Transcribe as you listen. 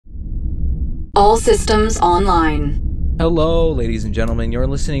All systems online. Hello, ladies and gentlemen. You're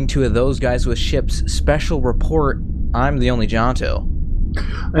listening to Those Guys with Ships special report. I'm the only Jonto.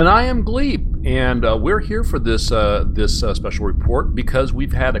 And I am Glebe, and we're here for this special report because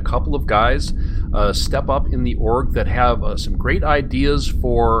we've had a couple of guys step up in the org that have some great ideas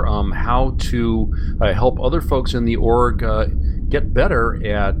for how to help other folks in the org get better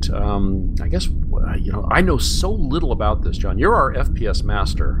at. I know so little about this, John. You're our FPS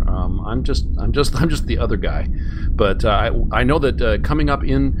master. I'm just the other guy, but I know that coming up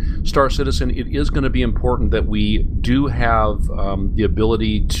in Star Citizen, it is going to be important that we do have the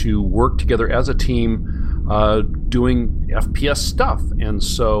ability to work together as a team doing FPS stuff. And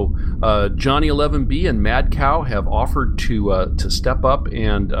so Johnny 11B and Mad Cow have offered to step up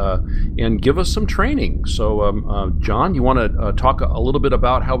and give us some training. So John, you want to talk a little bit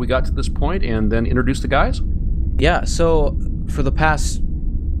about how we got to this point and then introduce the guys? Yeah, so for the past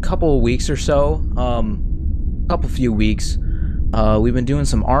couple of weeks or so, few weeks, we've been doing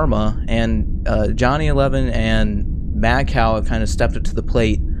some ARMA, and Johnny 11 and Mad Cow have kind of stepped up to the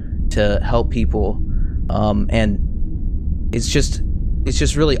plate to help people. And it's just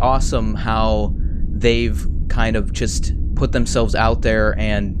really awesome how they've kind of just put themselves out there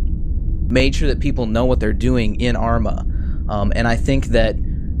and made sure that people know what they're doing in ARMA. And I think that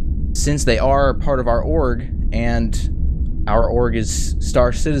since they are part of our org, and our org is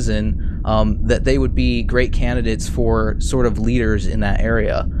Star Citizen, that they would be great candidates for sort of leaders in that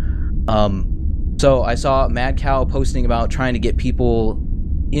area. So I saw Mad Cow posting about trying to get people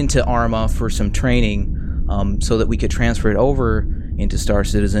into ARMA for some training, so that we could transfer it over into Star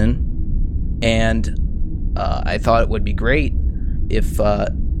Citizen. And I thought it would be great if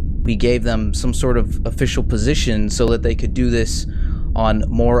we gave them some sort of official position so that they could do this on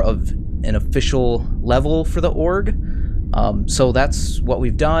more of an official level for the org. So that's what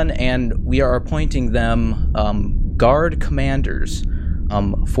we've done, and we are appointing them guard commanders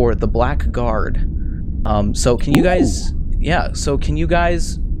for the Black Guard. So can you guys... Yeah, so can you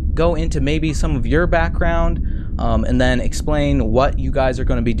guys go into maybe some of your background, and then explain what you guys are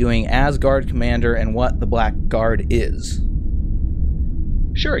going to be doing as Guard Commander and what the Black Guard is?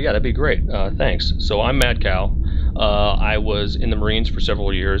 Sure, yeah, that'd be great. Thanks. So I'm Mad Cow. I was in the Marines for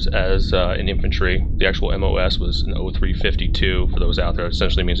several years as in infantry. The actual MOS was an 0352 for those out there. It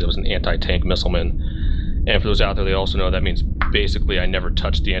essentially means it was an anti-tank missileman. And for those out there, they also know that means basically I never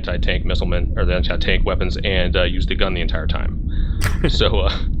touched the anti-tank missileman or the anti-tank weapons and used the gun the entire time. So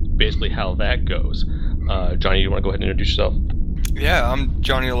basically how that goes. Johnny, you want to go ahead and introduce yourself? Yeah, I'm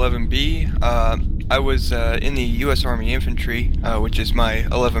Johnny 11B. I was in the U.S. Army Infantry, which is my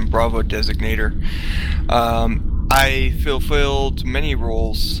 11 Bravo designator. I fulfilled many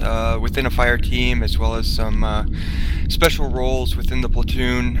roles within a fire team, as well as some special roles within the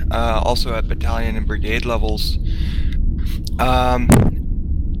platoon, also at battalion and brigade levels. I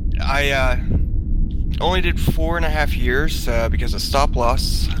only did 4.5 years because of stop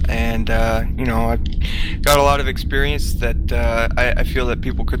loss, and I got a lot of experience that I feel that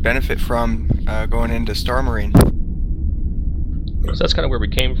people could benefit from going into Star Marine. So that's kind of where we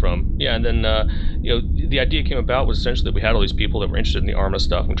came from. Yeah, and then the idea came about was essentially that we had all these people that were interested in the ARMA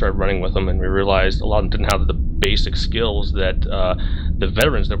stuff. We tried running with them, and we realized a lot of them didn't have the basic skills that the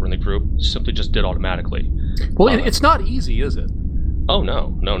veterans that were in the group simply just did automatically. Well, it's not easy, is it? Oh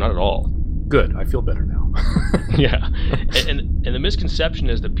no, not at all. Good, I feel better now. Yeah, and the misconception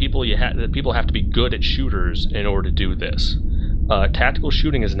is that people have to be good at shooters in order to do this. Tactical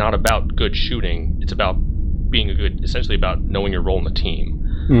shooting is not about good shooting. It's about being essentially about knowing your role in the team.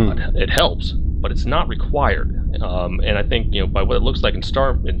 It helps, but it's not required. And I think by what it looks like in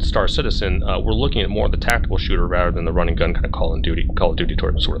Star Citizen, we're looking at more of the tactical shooter rather than the running gun kind of Call of Duty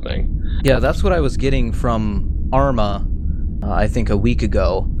sort of thing. Yeah, that's what I was getting from ARMA. I think a week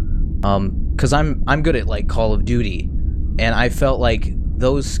ago, because I'm good at like Call of Duty, and I felt like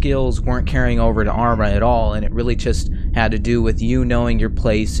those skills weren't carrying over to ARMA at all, and it really just had to do with you knowing your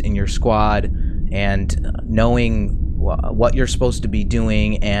place in your squad and knowing what you're supposed to be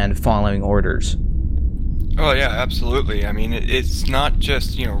doing and following orders. Oh yeah, absolutely. I mean, it's not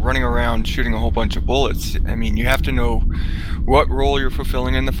just running around shooting a whole bunch of bullets. I mean, you have to know what role you're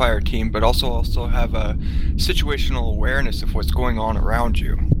fulfilling in the fire team, but also have a situational awareness of what's going on around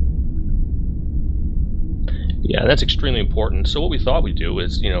you. Yeah, that's extremely important. So what we thought we'd do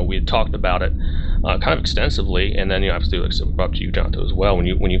is, we had talked about it kind of extensively, and then obviously like brought up to you, Jonto, as well when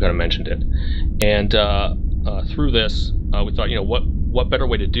you kind of mentioned it. And through this, we thought, what better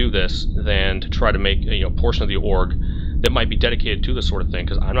way to do this than to try to make a portion of the org that might be dedicated to this sort of thing?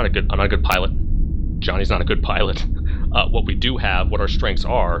 Because I'm not a good pilot. Johnny's not a good pilot. What we do have, what our strengths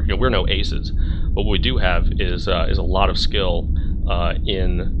are, we're no aces, but what we do have is a lot of skill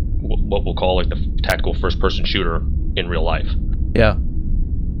in what we'll call like the tactical first-person shooter in real life. Yeah.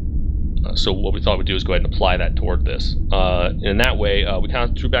 So what we thought we'd do is go ahead and apply that toward this. And in that way, we kind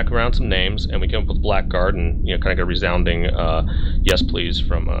of threw back around some names, and we came up with Blackguard, and kind of got a resounding yes, please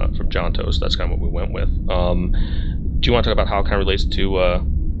from John Toast. That's kind of what we went with. Do you want to talk about how it kind of relates to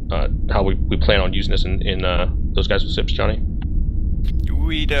how we plan on using this in those guys with SIPs, Johnny?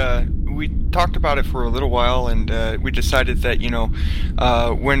 We talked about it for a little while, and we decided that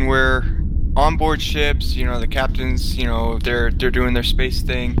when we're on board ships, the captains, they're doing their space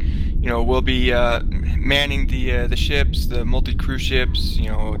thing. We'll be manning the ships, the multi-crew ships,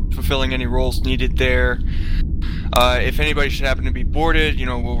 fulfilling any roles needed there. If anybody should happen to be boarded,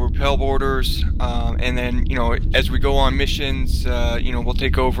 we'll repel boarders. And then, as we go on missions, we'll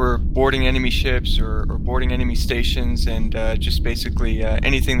take over boarding enemy ships or boarding enemy stations, and just basically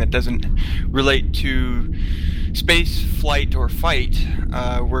anything that doesn't relate to space, flight, or fight,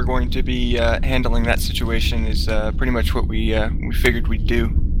 we're going to be handling that situation is pretty much what we figured we'd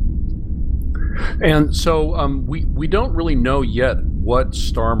do. And so we don't really know yet what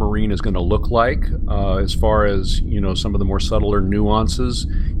Star Marine is going to look like as far as some of the more subtler nuances,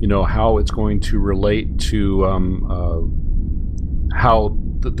 how it's going to relate to how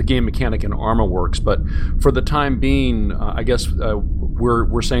the game mechanic in Arma works. But for the time being, I guess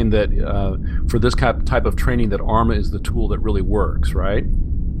we're saying that for this type of training, that Arma is the tool that really works, right?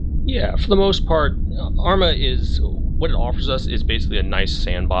 Yeah, for the most part, Arma is. What it offers us is basically a nice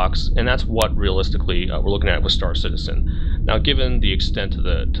sandbox, and that's what realistically we're looking at with Star Citizen. Now, given the extent to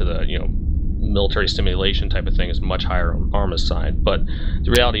the military simulation type of thing is much higher on Arma's side, but the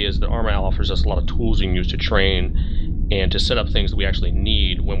reality is that Arma offers us a lot of tools you can use to train and to set up things that we actually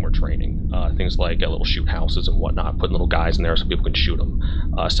need when we're training. Things like little shoot houses and whatnot, putting little guys in there so people can shoot them,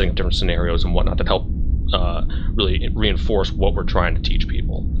 setting up different scenarios and whatnot that help really reinforce what we're trying to teach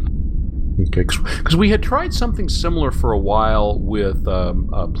people. Okay, because we had tried something similar for a while with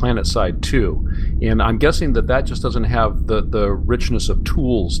PlanetSide 2, and I'm guessing that just doesn't have the richness of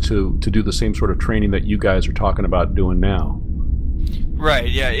tools to do the same sort of training that you guys are talking about doing now. Right,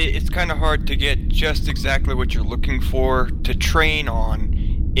 yeah, it's kind of hard to get just exactly what you're looking for to train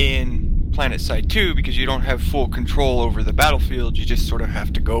on in PlanetSide 2 because you don't have full control over the battlefield. You just sort of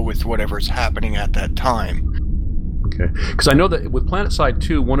have to go with whatever's happening at that time. Okay, because I know that with PlanetSide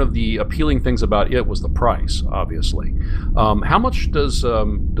 2, one of the appealing things about it was the price, obviously. How much does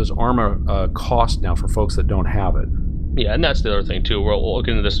Arma cost now for folks that don't have it? Yeah, and that's the other thing, too. We'll look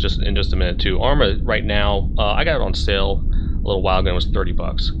into this in just a minute, too. Arma, right now, I got it on sale a little while ago. It was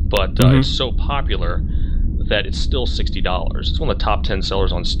 $30, but it's so popular that it's still $60. It's one of the top 10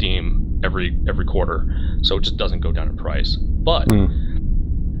 sellers on Steam every quarter, so it just doesn't go down in price. But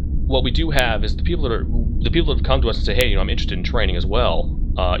what we do have is the people that have come to us and say, hey, I'm interested in training as well.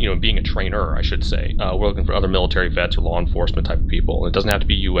 Being a trainer, I should say. We're looking for other military vets or law enforcement type of people. It doesn't have to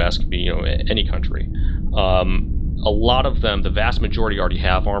be U.S. It could be any country. A lot of them, the vast majority, already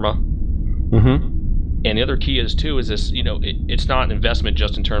have Arma. Mm-hmm. And the other key is too is this. It's not an investment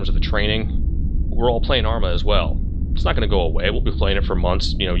just in terms of the training. We're all playing Arma as well. It's not going to go away. We'll be playing it for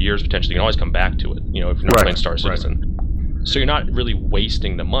months, years potentially. You can always come back to it. If you're not playing Star Citizen. Right. So you're not really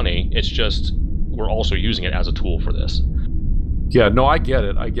wasting the money. It's just we're also using it as a tool for this. Yeah, no, I get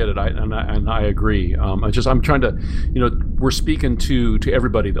it. I agree. I'm trying to, we're speaking to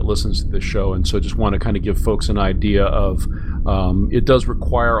everybody that listens to this show, and so just want to kind of give folks an idea of it does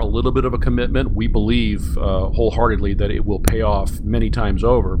require a little bit of a commitment. We believe wholeheartedly that it will pay off many times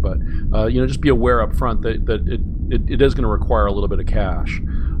over, but just be aware up front that it is going to require a little bit of cash.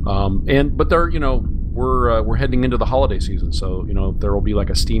 But there, we're heading into the holiday season, so there will be like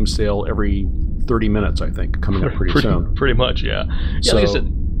a Steam sale every 30 minutes, I think, coming up pretty soon. Pretty much, yeah. Yeah, like I said,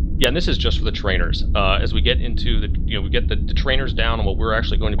 and this is just for the trainers. As we get into we get the trainers down on what we're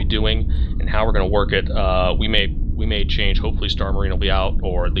actually going to be doing and how we're going to work it. We may change. Hopefully, Star Marine will be out,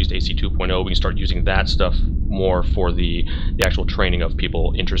 or at least AC 2.0. We can start using that stuff more for the actual training of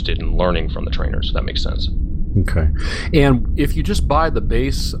people interested in learning from the trainers. If that makes sense. Okay. And if you just buy the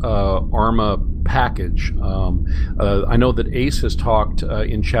base Arma package, I know that Ace has talked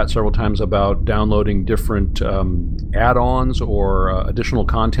in chat several times about downloading different add-ons or additional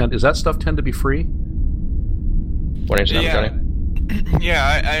content. Does that stuff tend to be free? What answer, Johnny?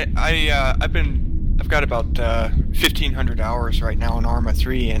 Yeah, I've got about 1,500 hours right now in Arma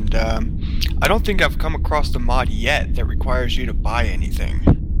 3, and I don't think I've come across the mod yet that requires you to buy anything.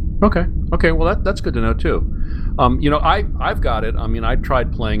 Okay. Well, that's good to know too. I've got it. I mean, I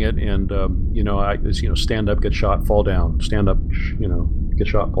tried playing it, and stand up, get shot, fall down. Stand up, get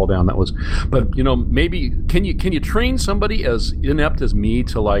shot, fall down. That was, but maybe can you train somebody as inept as me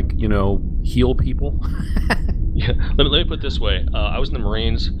to heal people? Yeah. Let me put it this way. I was in the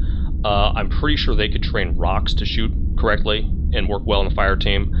Marines. I'm pretty sure they could train rocks to shoot correctly and work well in a fire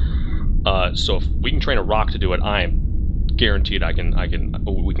team. So if we can train a rock to do it, I'm guaranteed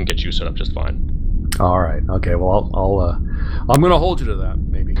we can get you set up just fine. All right. Okay. Well, I'm going to hold you to that.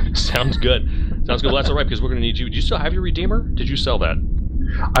 Maybe. Sounds good. Well, that's all right, because we're going to need you. Do you still have your Redeemer? Did you sell that?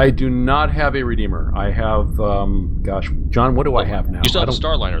 I do not have a Redeemer. I have, John, what do I have now? You still have a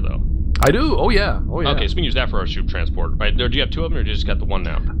Starliner, though. I do. Oh yeah. Okay, so we can use that for our troop transport, right? Do you have two of them, or do you just got the one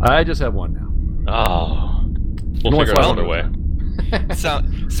now? I just have one now. Oh. We'll figure it out another way.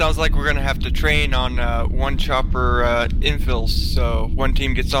 Sounds like we're gonna have to train on one chopper infills, so one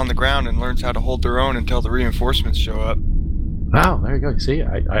team gets on the ground and learns how to hold their own until the reinforcements show up. Wow, there you go. You see,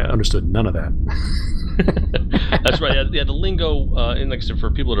 I understood none of that. That's right. Yeah, the lingo, and like I said, for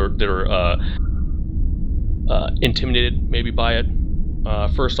people that are intimidated maybe by it.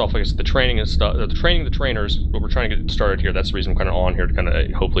 First off, like I said, the training and stuff, the trainers, but we're trying to get started here. That's the reason I'm kind of on here, to kind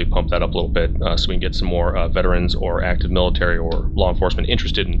of hopefully pump that up a little bit, so we can get some more veterans or active military or law enforcement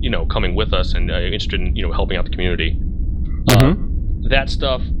interested in, coming with us and interested in, helping out the community. Mm-hmm. That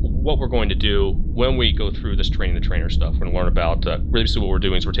stuff, what we're going to do when we go through this training the trainer stuff, we're going to learn about, really what we're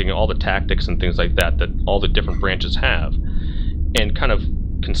doing is we're taking all the tactics and things like that all the different branches have, and kind of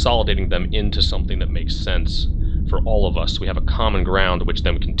consolidating them into something that makes sense for all of us. We have a common ground which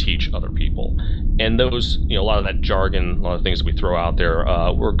then we can teach other people. And those, a lot of that jargon, a lot of things that we throw out there,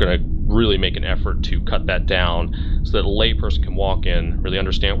 we're going to really make an effort to cut that down so that a layperson can walk in, really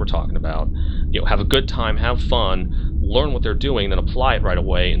understand what we're talking about, have a good time, have fun, learn what they're doing, then apply it right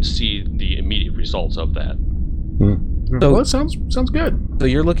away and see the immediate results of that. So it sounds good. So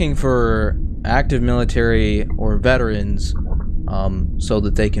you're looking for active military or veterans, so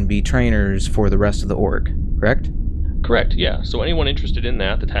that they can be trainers for the rest of the org, correct? Correct, yeah. So anyone interested in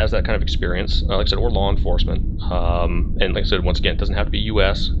that has that kind of experience, like I said, or law enforcement, and like I said, once again, it doesn't have to be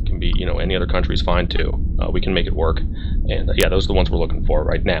U.S., it can be, any other country is fine too. We can make it work, and those are the ones we're looking for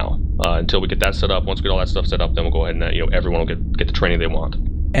right now. Until we get that set up, once we get all that stuff set up, then we'll go ahead and, everyone will get the training they want.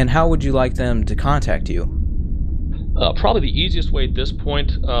 And how would you like them to contact you? Probably the easiest way at this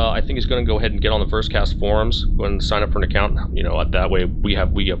point, I think, is going to go ahead and get on the Verscast forums, go ahead and sign up for an account. That way we have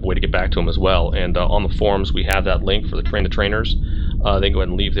a way to get back to them as well. And on the forums, we have that link for the trainers. They can go ahead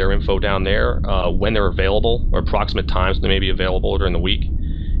and leave their info down there, when they're available, or approximate times they may be available during the week.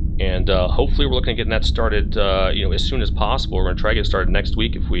 And hopefully we're looking at getting that started, as soon as possible. We're going to try to get started next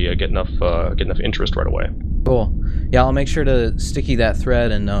week if we get enough interest right away. Cool. Yeah, I'll make sure to sticky that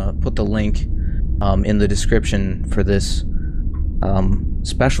thread and put the link in the description for this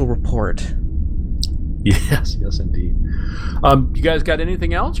special report. Yes, indeed. You guys got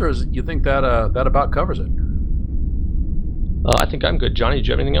anything else, or you think that about covers it? I think I'm good. Johnny, did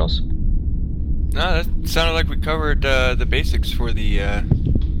you have anything else? No, that sounded like we covered the basics for the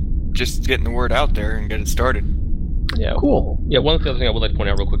just getting the word out there and get it started. Yeah, cool. Yeah, one other thing I would like to point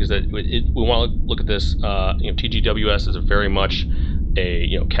out real quick is that we want to look at this. TGWS is a very much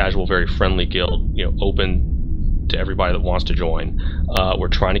a casual, very friendly guild. Open to everybody that wants to join. We're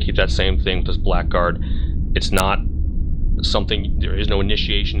trying to keep that same thing with this Blackguard. It's not something. There is no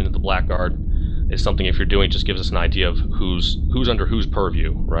initiation into the Blackguard. It's something, if you're doing, it just gives us an idea of who's under whose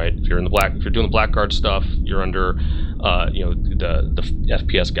purview, right? If you're doing the Blackguard stuff, you're under the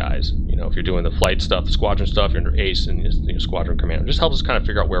FPS guys. If you're doing the flight stuff, the squadron stuff, you're under Ace and squadron commander. It just helps us kind of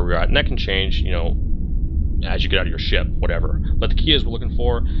figure out where we're at, and that can change, as you get out of your ship, whatever. But the key is we're looking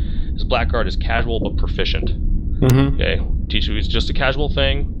for is Blackguard is casual but proficient. Mm-hmm. Okay, teach you, it's just a casual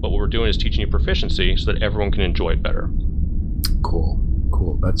thing, but what we're doing is teaching you proficiency so that everyone can enjoy it better. Cool.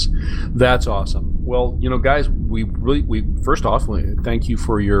 That's awesome. Well, guys, we first off thank you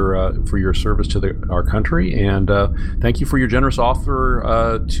for your service to our country, and thank you for your generous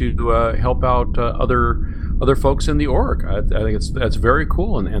offer to help out other folks in the org. I think that's very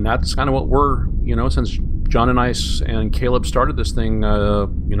cool, and that's kind of what we're since John and I and Caleb started this thing a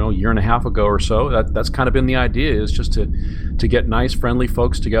year and a half ago or so. That's kind of been the idea, is just to get nice, friendly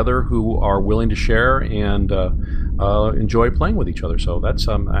folks together who are willing to share and enjoy playing with each other. So that's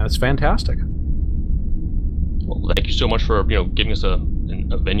fantastic. Well, thank you so much for giving us a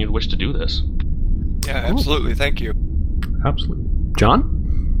venue to which to do this. Yeah, absolutely. Thank you. Absolutely,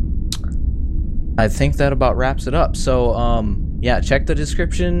 John. I think that about wraps it up. So check the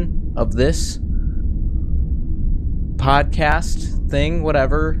description of this podcast thing,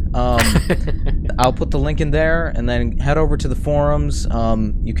 whatever. I'll put the link in there, and then head over to the forums.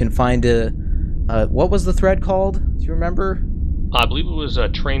 You can find what was the thread called? Do you remember? I believe it was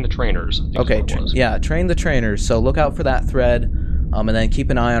Train the Trainers. I think Okay, is what it was. yeah, Train the Trainers. So look out for that thread, and then keep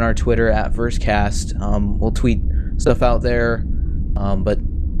an eye on our Twitter at Versecast. We'll tweet stuff out there, but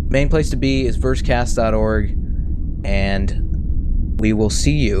main place to be is versecast.org, and we will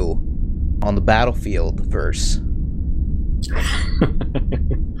see you on the battlefield, Verse.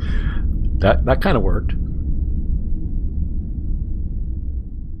 That kind of worked.